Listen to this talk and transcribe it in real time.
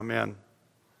Amen.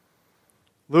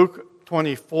 Luke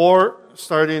 24,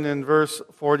 starting in verse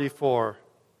 44.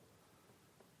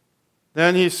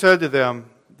 Then he said to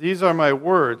them, "These are my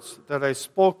words that I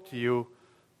spoke to you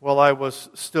while I was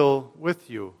still with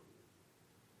you,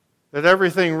 that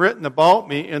everything written about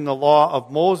me in the law of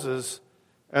Moses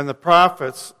and the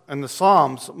prophets and the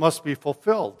Psalms must be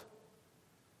fulfilled."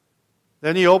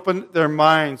 Then he opened their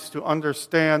minds to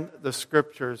understand the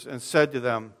Scriptures and said to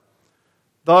them,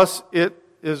 "Thus it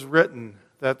is written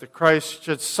that the Christ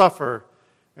should suffer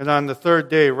and on the third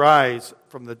day rise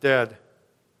from the dead,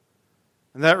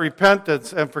 and that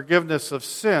repentance and forgiveness of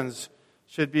sins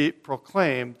should be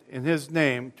proclaimed in his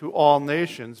name to all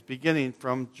nations, beginning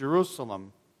from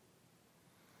Jerusalem.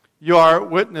 You are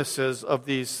witnesses of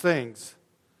these things.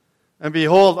 And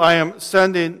behold, I am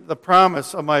sending the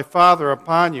promise of my Father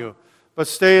upon you, but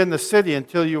stay in the city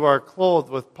until you are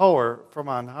clothed with power from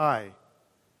on high."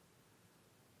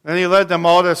 Then he led them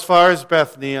out as far as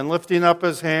Bethany, and lifting up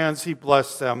his hands, he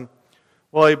blessed them.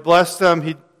 While he blessed them,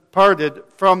 he parted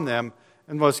from them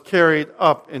and was carried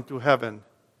up into heaven.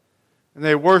 And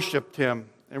they worshipped him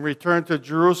and returned to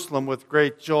Jerusalem with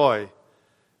great joy,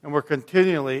 and were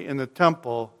continually in the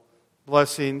temple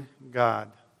blessing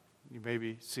God. You may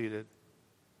be seated.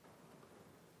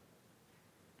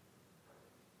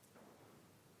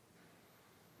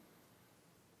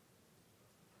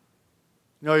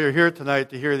 You know, you're here tonight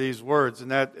to hear these words,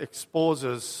 and that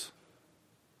exposes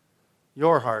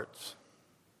your hearts.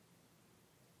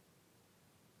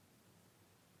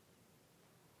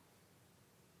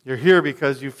 You're here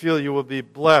because you feel you will be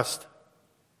blessed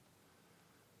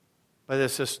by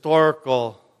this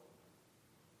historical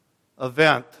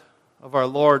event of our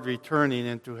Lord returning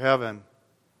into heaven.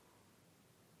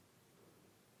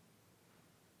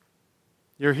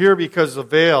 You're here because the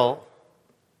veil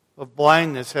of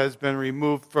blindness has been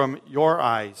removed from your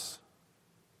eyes.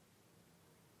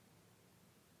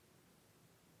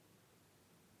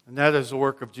 And that is the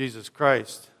work of Jesus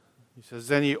Christ. He says,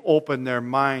 then he opened their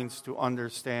minds to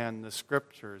understand the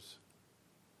Scriptures.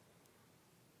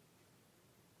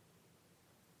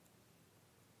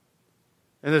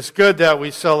 And it's good that we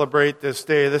celebrate this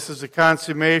day. This is the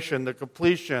consummation, the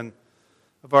completion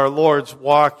of our Lord's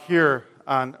walk here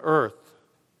on earth.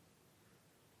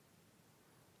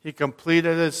 He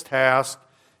completed his task.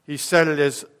 He said it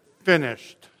is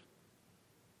finished.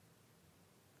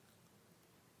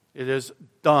 It is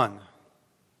done.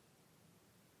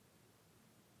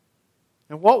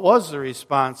 And what was the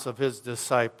response of his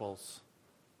disciples?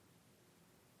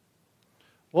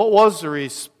 What was the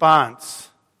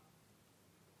response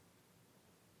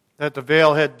that the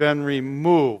veil had been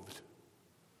removed,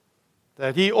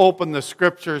 that he opened the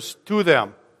Scriptures to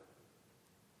them?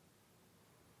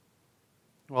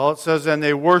 Well, it says, and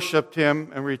they worshipped him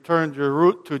and returned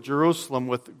to Jerusalem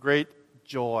with great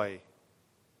joy.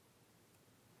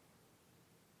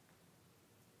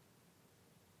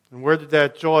 And where did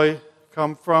that joy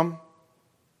come from?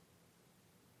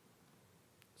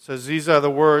 It says, these are the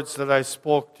words that I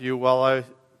spoke to you while I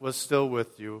was still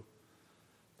with you,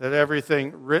 that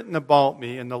everything written about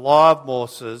me in the law of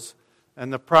Moses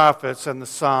and the prophets and the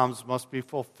Psalms must be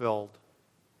fulfilled.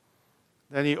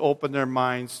 Then he opened their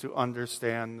minds to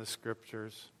understand the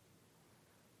Scriptures.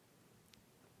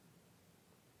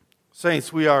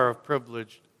 Saints, we are a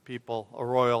privileged people, a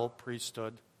royal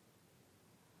priesthood.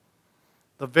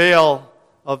 The veil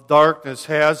of darkness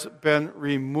has been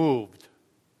removed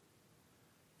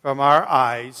from our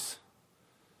eyes.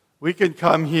 We can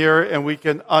come here and we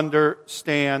can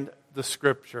understand the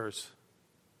Scriptures.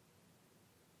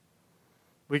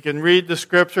 We can read the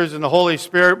Scriptures, and the Holy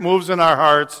Spirit moves in our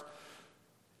hearts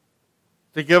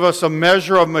to give us a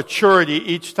measure of maturity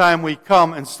each time we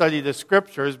come and study the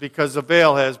Scriptures, because the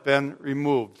veil has been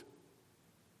removed.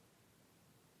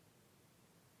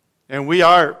 And we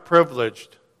are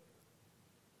privileged.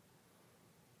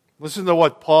 Listen to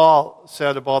what Paul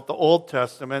said about the Old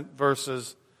Testament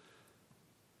versus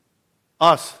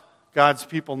us, God's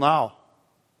people now.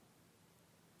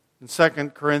 In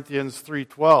 2 Corinthians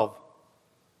 3:12.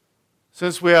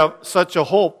 Since we have such a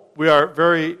hope, we are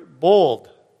very bold.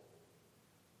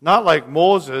 Not like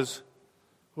Moses,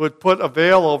 who had put a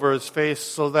veil over his face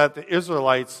so that the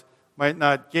Israelites might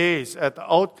not gaze at the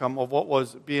outcome of what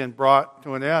was being brought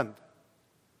to an end.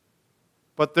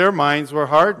 But their minds were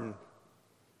hardened.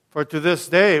 For to this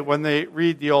day, when they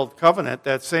read the Old Covenant,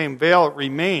 that same veil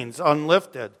remains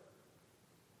unlifted.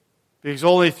 Because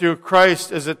only through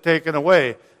Christ is it taken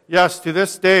away. Yes, to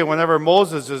this day, whenever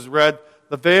Moses is read,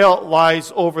 the veil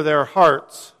lies over their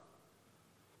hearts.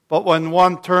 But when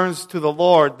one turns to the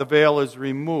Lord, the veil is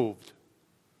removed.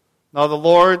 Now the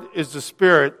Lord is the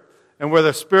Spirit, And where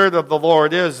the Spirit of the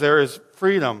Lord is, there is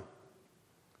freedom.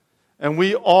 And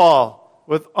we all,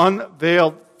 with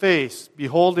unveiled face,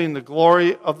 beholding the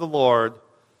glory of the Lord,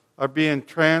 are being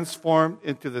transformed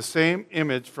into the same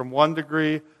image from one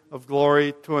degree of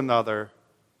glory to another.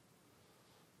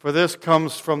 For this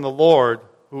comes from the Lord,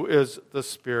 who is the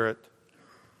Spirit.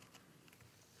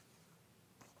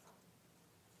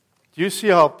 Do you see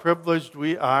how privileged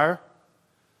we are?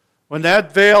 When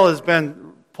that veil has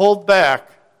been pulled back,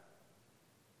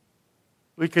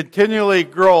 we continually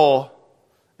grow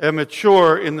and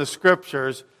mature in the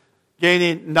Scriptures,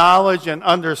 gaining knowledge and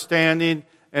understanding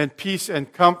and peace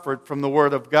and comfort from the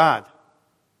Word of God.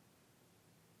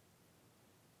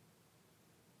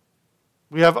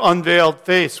 We have unveiled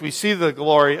face. We see the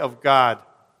glory of God.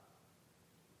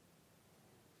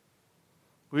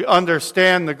 We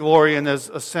understand the glory in His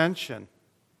ascension.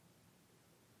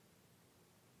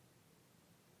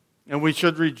 And we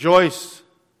should rejoice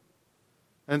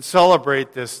and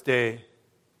celebrate this day.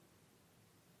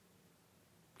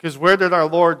 Because where did our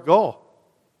Lord go?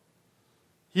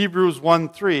 Hebrews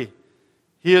 1:3.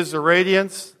 He is the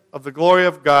radiance of the glory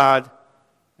of God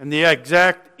and the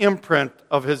exact imprint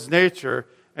of His nature,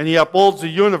 and He upholds the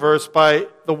universe by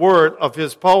the word of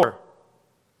His power.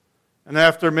 And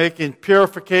after making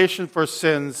purification for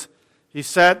sins, He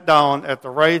sat down at the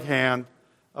right hand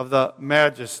of the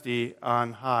Majesty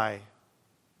on high.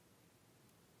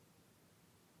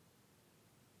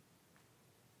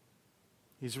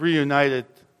 He's reunited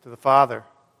to the Father.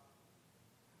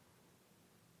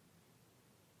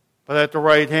 But at the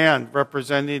right hand,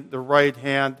 representing the right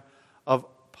hand of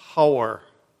power.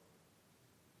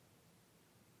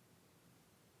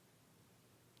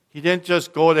 He didn't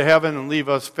just go to heaven and leave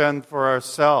us fend for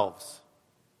ourselves.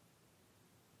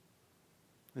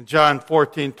 In John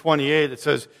 14:28, it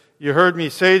says, "You heard me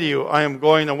say to you, I am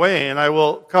going away, and I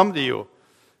will come to you.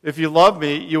 If you love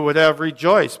me, you would have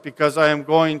rejoiced, because I am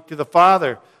going to the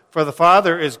Father, for the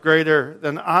Father is greater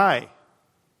than I."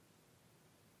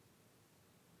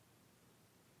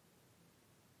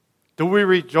 Do we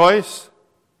rejoice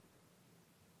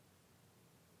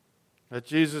that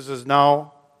Jesus is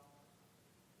now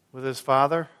with His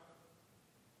Father?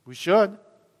 We should.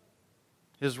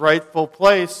 His rightful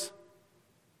place.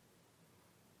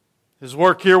 His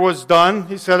work here was done.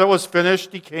 He said it was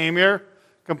finished. He came here,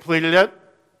 completed it.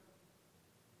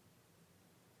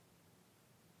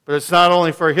 But it's not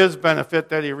only for His benefit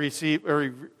that He received or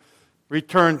He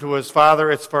returned to His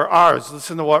Father, it's for ours.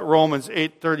 Listen to what Romans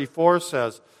 8:34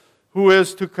 says. Who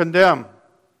is to condemn?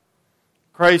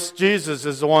 Christ Jesus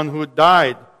is the one who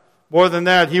died. More than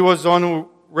that, He was the one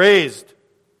who raised,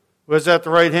 who is at the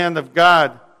right hand of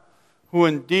God, who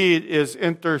indeed is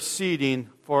interceding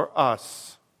for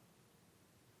us.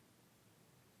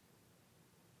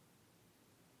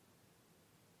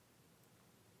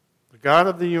 The God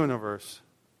of the universe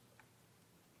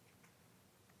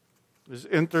is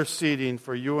interceding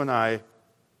for you and I.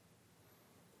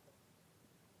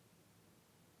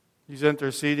 He's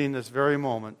interceding this very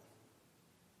moment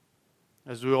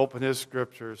as we open His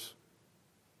Scriptures.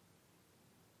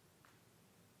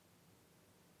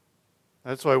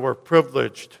 That's why we're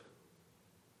privileged.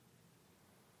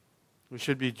 We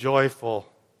should be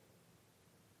joyful.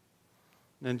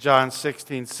 In John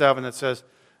 16:7 it says,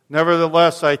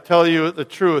 "Nevertheless, I tell you the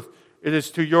truth, it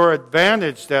is to your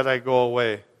advantage that I go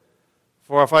away.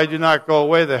 For if I do not go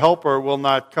away, the Helper will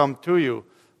not come to you.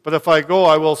 But if I go,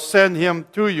 I will send Him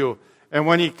to you. And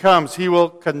when He comes, He will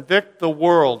convict the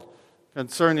world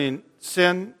concerning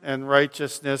sin and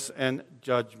righteousness and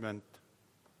judgment."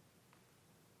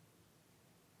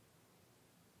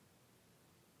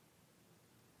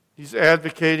 He's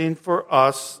advocating for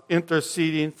us,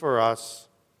 interceding for us,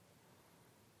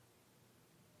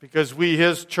 because we,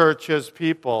 His church, His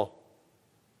people,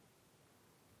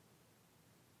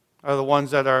 are the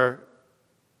ones that are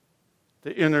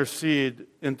to intercede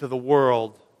into the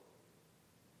world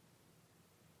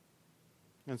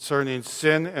concerning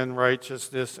sin and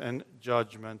righteousness and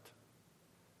judgment.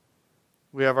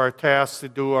 We have our tasks to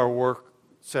do, our work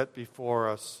set before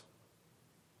us.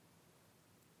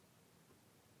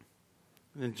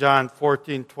 In John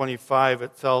 14:25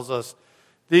 it tells us,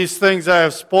 "These things I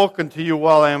have spoken to you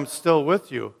while I am still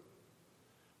with you.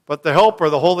 But the Helper,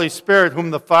 the Holy Spirit, whom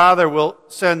the Father will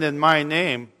send in my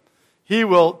name, He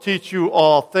will teach you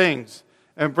all things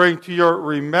and bring to your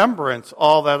remembrance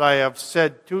all that I have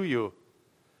said to you.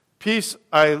 Peace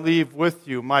I leave with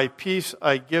you, my peace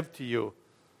I give to you.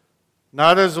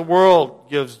 Not as the world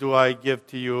gives do I give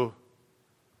to you.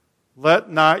 Let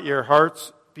not your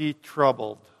hearts be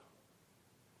troubled,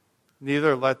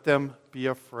 neither let them be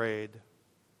afraid."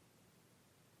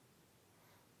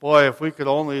 Boy, if we could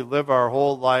only live our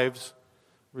whole lives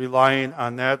relying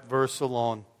on that verse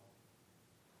alone.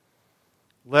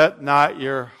 Let not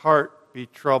your heart be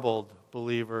troubled,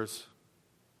 believers.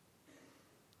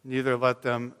 Neither let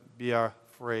them be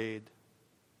afraid.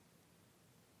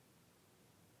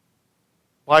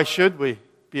 Why should we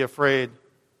be afraid?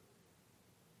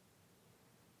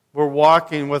 We're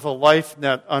walking with a life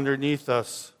net underneath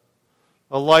us,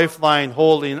 a lifeline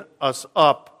holding us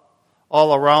up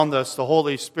all around us, the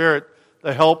Holy Spirit,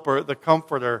 the helper, the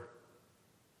comforter.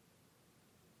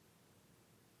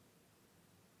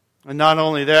 And not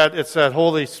only that, it's that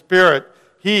Holy Spirit.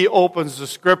 He opens the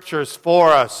Scriptures for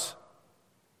us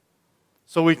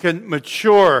so we can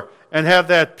mature and have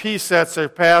that peace that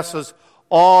surpasses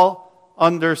all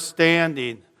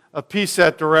understanding, a peace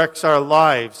that directs our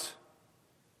lives.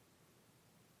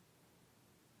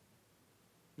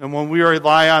 And when we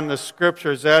rely on the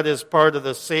Scriptures, that is part of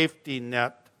the safety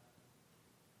net,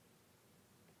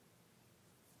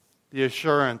 the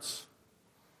assurance.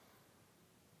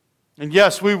 And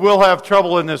yes, we will have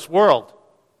trouble in this world.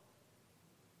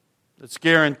 It's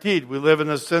guaranteed. We live in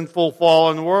a sinful,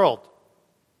 fallen world.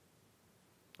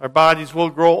 Our bodies will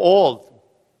grow old.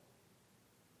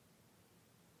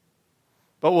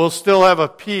 But we'll still have a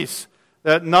peace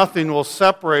that nothing will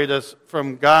separate us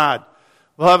from God.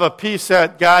 We'll have a peace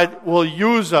that God will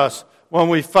use us when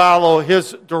we follow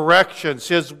His directions,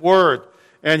 His Word.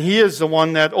 And He is the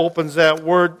one that opens that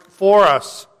Word for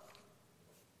us.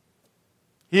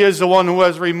 He is the one who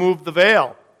has removed the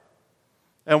veil.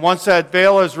 And once that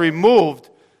veil is removed,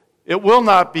 it will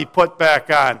not be put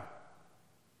back on.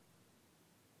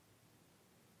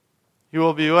 He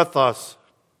will be with us.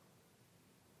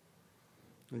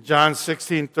 In John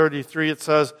 16:33 it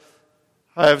says,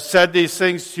 I have said these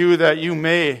things to you that you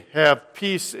may have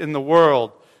peace in the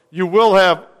world. You will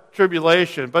have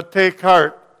tribulation, but take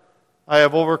heart, I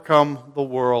have overcome the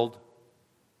world.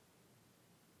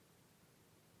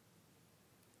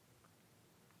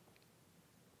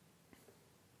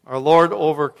 Our Lord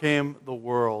overcame the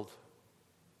world.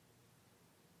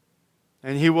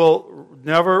 And He will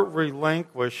never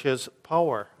relinquish His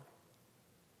power.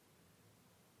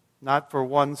 Not for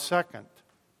 1 second.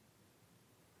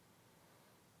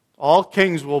 All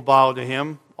kings will bow to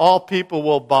Him. All people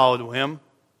will bow to Him.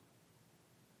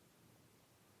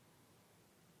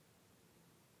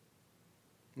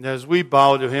 And as we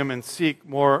bow to Him and seek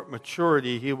more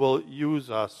maturity, He will use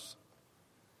us.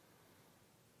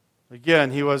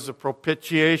 Again, He was a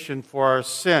propitiation for our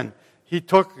sin. He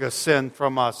took a sin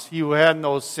from us. He who had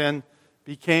no sin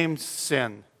became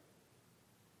sin.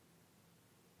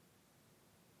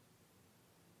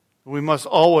 We must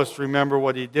always remember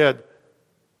what He did.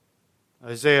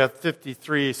 Isaiah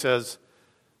 53 says,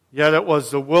 Yet it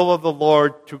was the will of the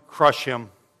Lord to crush Him.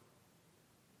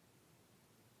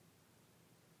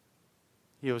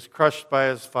 He was crushed by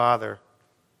His Father.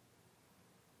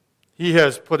 He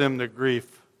has put Him to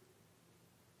grief.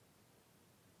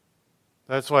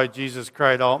 That's why Jesus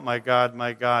cried out, my God,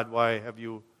 why have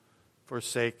you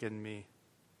forsaken me?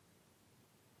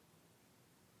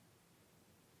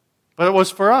 But it was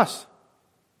for us.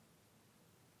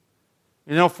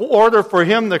 In order for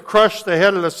Him to crush the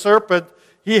head of the serpent,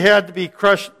 He had to be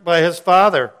crushed by His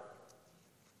Father.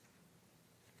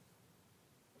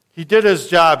 He did His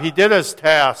job. He did His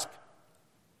task.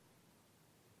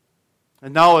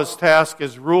 And now His task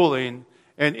is ruling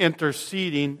and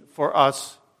interceding for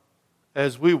us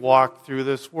as we walk through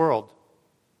this world.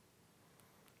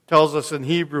 It tells us in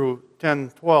Hebrew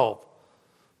 10:12.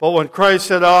 But when Christ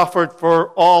had offered for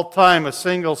all time a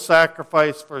single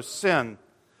sacrifice for sin,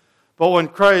 but when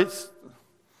Christ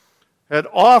had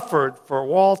offered for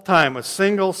all time a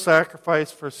single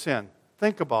sacrifice for sin,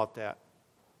 think about that.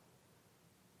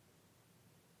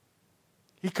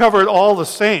 He covered all the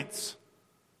saints,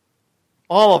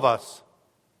 all of us,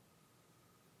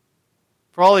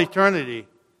 for all eternity,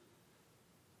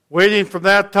 waiting from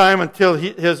that time until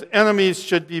His enemies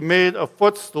should be made a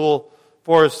footstool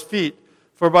for His feet.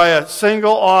 For by a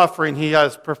single offering He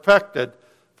has perfected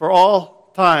for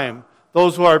all time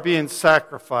those who are being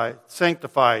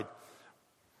sanctified,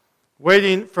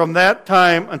 waiting from that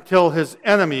time until His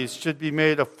enemies should be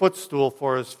made a footstool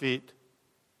for His feet.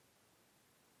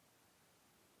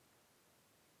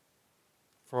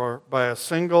 For by a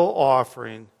single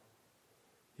offering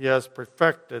He has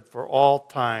perfected for all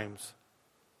times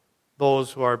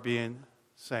those who are being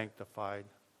sanctified.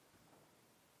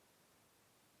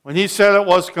 When He said it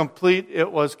was complete,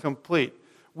 it was complete.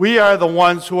 We are the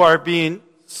ones who are being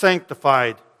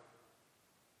sanctified.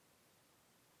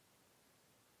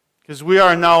 Because we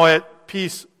are now at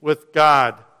peace with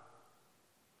God.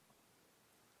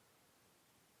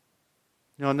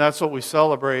 And that's what we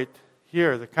celebrate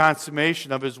here, the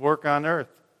consummation of his work on earth.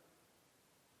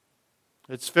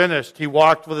 It's finished. He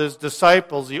walked with his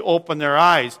disciples. He opened their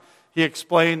eyes. He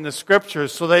explained the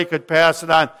scriptures so they could pass it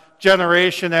on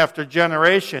generation after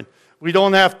generation. We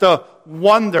don't have to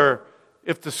wonder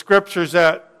if the scriptures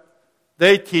that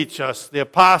they teach us, the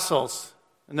apostles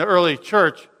and the early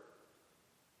church,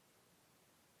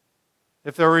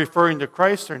 if they're referring to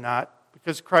Christ or not,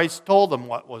 because Christ told them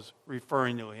what was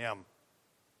referring to him.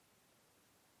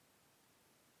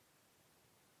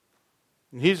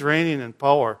 And he's reigning in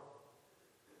power.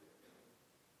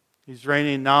 He's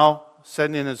reigning now,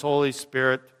 sending his Holy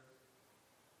Spirit.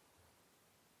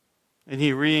 And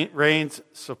he reigns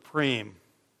supreme.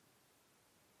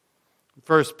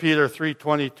 1 Peter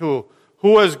 3:22,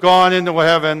 who has gone into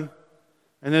heaven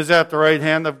and is at the right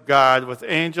hand of God, with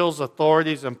angels,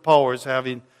 authorities, and powers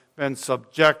having been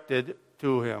subjected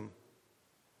to him.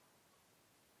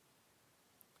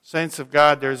 Saints of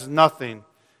God, there's nothing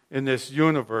in this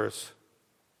universe,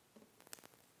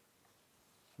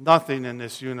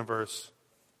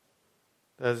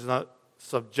 that is not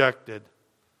subjected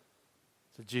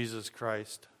to Jesus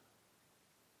Christ.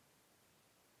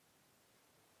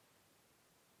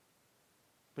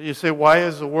 But you say, why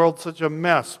is the world such a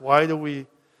mess? Why do we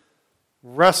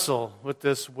wrestle with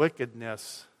this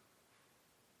wickedness?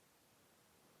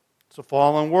 It's a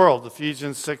fallen world.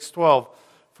 Ephesians 6:12.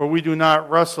 For we do not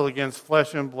wrestle against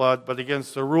flesh and blood, but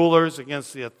against the rulers,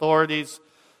 against the authorities,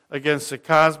 against the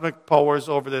cosmic powers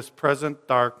over this present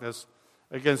darkness,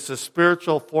 against the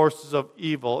spiritual forces of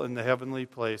evil in the heavenly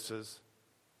places.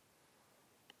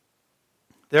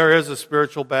 There is a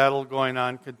spiritual battle going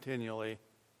on continually.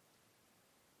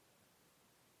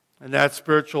 And that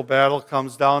spiritual battle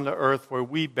comes down to earth where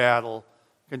we battle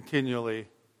continually.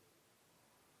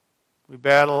 We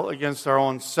battle against our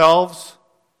own selves,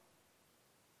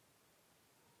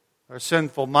 our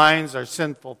sinful minds, our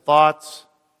sinful thoughts.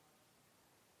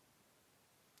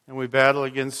 And we battle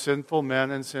against sinful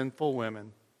men and sinful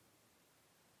women.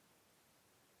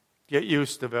 Get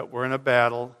used to it. We're in a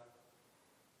battle.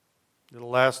 It'll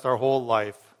last our whole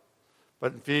life.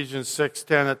 But in Ephesians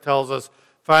 6:10 it tells us,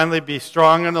 finally, be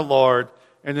strong in the Lord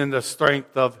and in the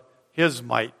strength of his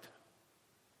might.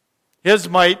 His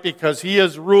might, because he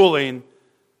is ruling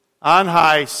on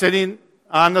high, sitting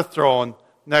on the throne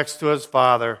next to his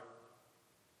Father.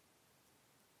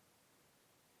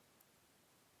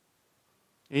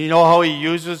 And you know how he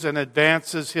uses and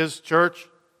advances his church?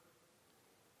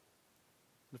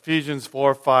 Ephesians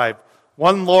 4:5.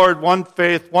 One Lord, one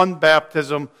faith, one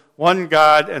baptism, one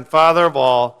God and Father of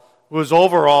all, who is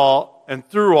over all and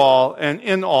through all and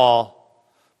in all.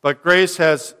 But grace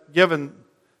has given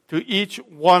to each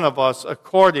one of us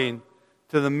according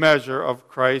to the measure of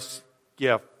Christ's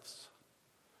gifts.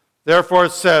 Therefore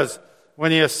it says,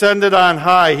 when he ascended on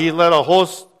high, he led a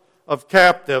host of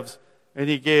captives, and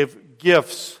he gave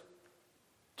gifts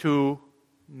to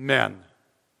men.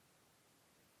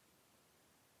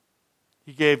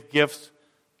 He gave gifts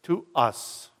to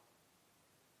us,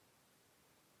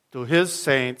 to his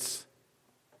saints,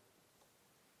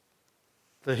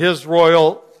 to his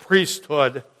royal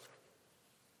priesthood.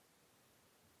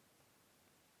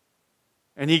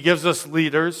 And he gives us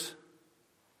leaders.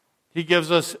 He gives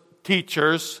us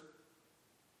teachers.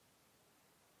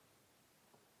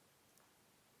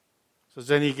 So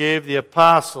then he gave the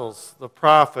apostles, the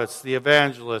prophets, the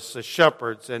evangelists, the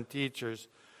shepherds, and teachers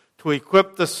to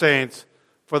equip the saints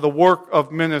for the work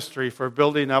of ministry, for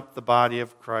building up the body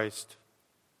of Christ.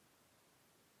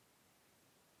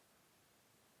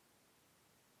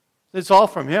 It's all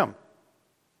from him.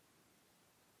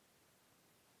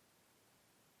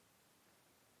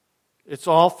 It's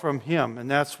all from him. And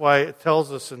that's why it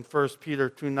tells us in 1 Peter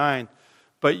 2:9,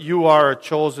 but you are a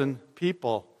chosen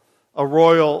people, a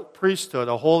royal priesthood,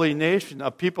 a holy nation,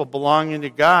 a people belonging to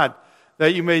God,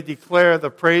 that you may declare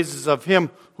the praises of him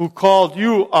who called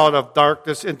you out of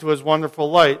darkness into his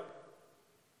wonderful light.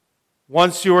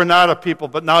 Once you were not a people,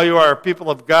 but now you are a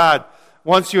people of God.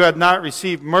 Once you had not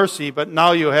received mercy, but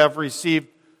now you have received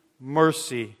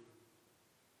mercy.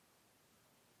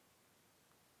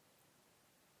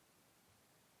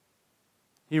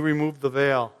 He removed the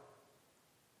veil,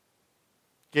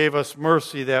 gave us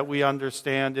mercy that we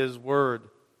understand his word.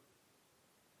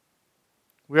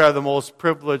 We are the most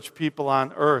privileged people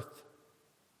on earth.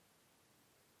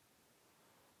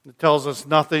 It tells us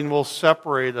nothing will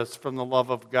separate us from the love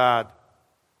of God.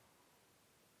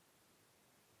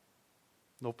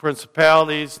 No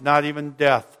principalities, not even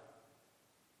death.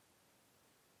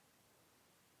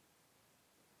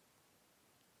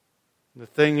 The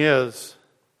thing is,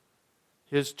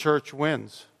 his church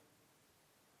wins.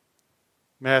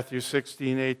 Matthew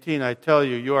 16:18, I tell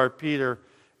you, you are Peter,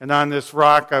 and on this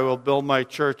rock I will build my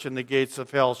church, and the gates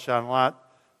of hell shall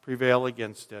not prevail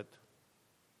against it.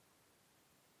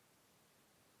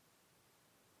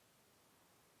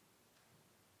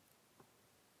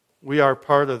 We are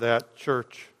part of that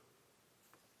church.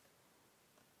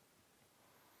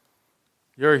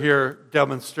 You're here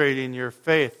demonstrating your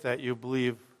faith that you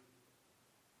believe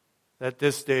that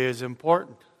this day is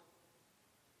important.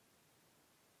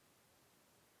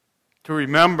 To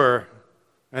remember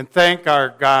and thank our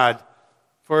God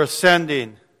for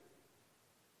ascending,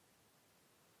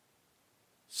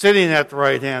 sitting at the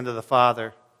right hand of the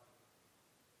Father.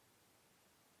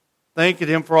 Thanking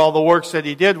Him for all the works that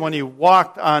He did when He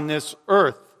walked on this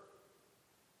earth.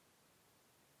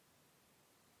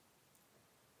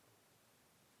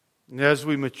 And as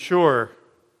we mature,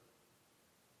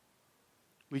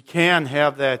 we can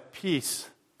have that peace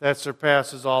that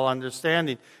surpasses all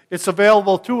understanding. It's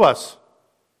available to us,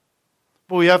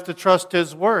 but we have to trust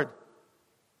His Word.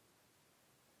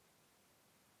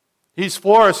 He's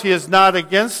for us. He is not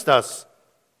against us.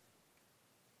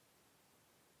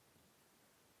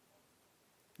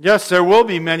 Yes, there will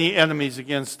be many enemies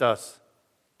against us,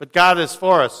 but God is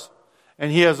for us,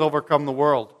 and He has overcome the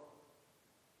world.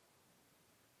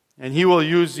 And He will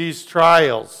use these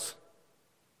trials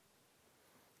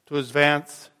to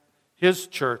advance His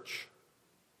church.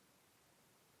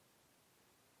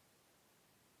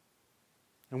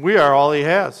 And we are all He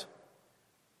has,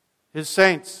 His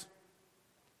saints.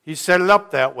 He set it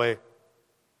up that way.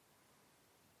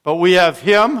 But we have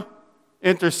Him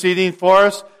interceding for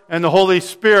us, and the Holy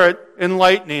Spirit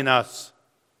enlightening us,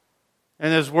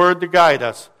 and His Word to guide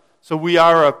us. So we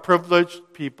are a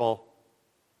privileged people.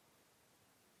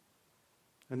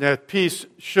 And that peace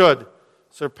should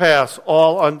surpass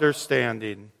all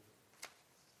understanding.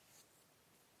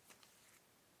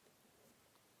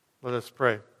 Let us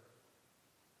pray.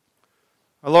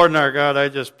 Our Lord and our God, I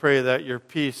just pray that your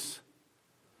peace,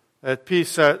 that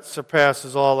peace that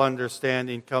surpasses all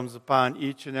understanding, comes upon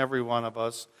each and every one of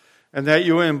us, and that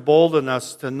you embolden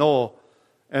us to know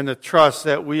and to trust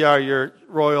that we are your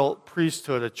royal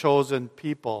priesthood, a chosen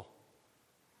people,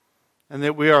 and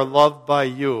that we are loved by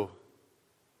you.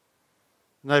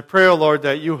 And I pray, O Lord,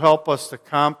 that you help us to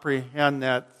comprehend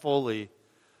that fully,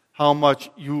 how much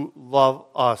you love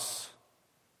us.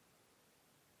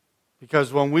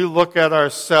 Because when we look at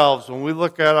ourselves, when we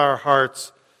look at our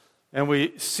hearts, and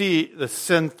we see the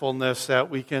sinfulness that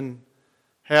we can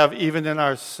have even in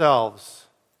ourselves,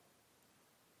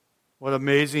 what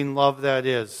amazing love that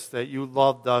is, that you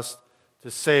loved us to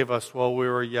save us while we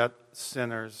were yet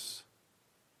sinners.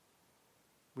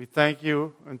 We thank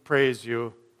you and praise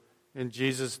you in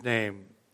Jesus' name.